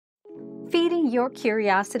feeding your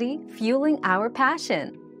curiosity, fueling our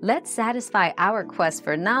passion. Let's satisfy our quest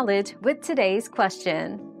for knowledge with today's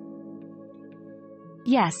question.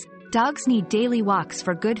 Yes, dogs need daily walks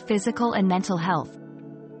for good physical and mental health.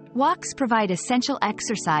 Walks provide essential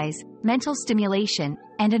exercise, mental stimulation,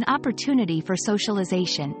 and an opportunity for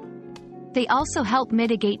socialization. They also help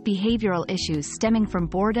mitigate behavioral issues stemming from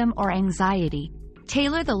boredom or anxiety.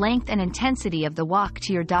 Tailor the length and intensity of the walk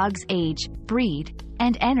to your dog's age, breed,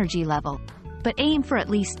 and energy level, but aim for at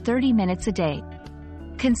least 30 minutes a day.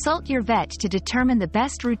 Consult your vet to determine the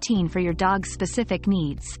best routine for your dog's specific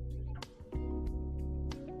needs.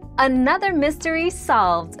 Another mystery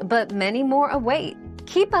solved, but many more await.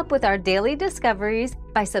 Keep up with our daily discoveries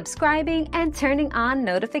by subscribing and turning on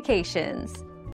notifications.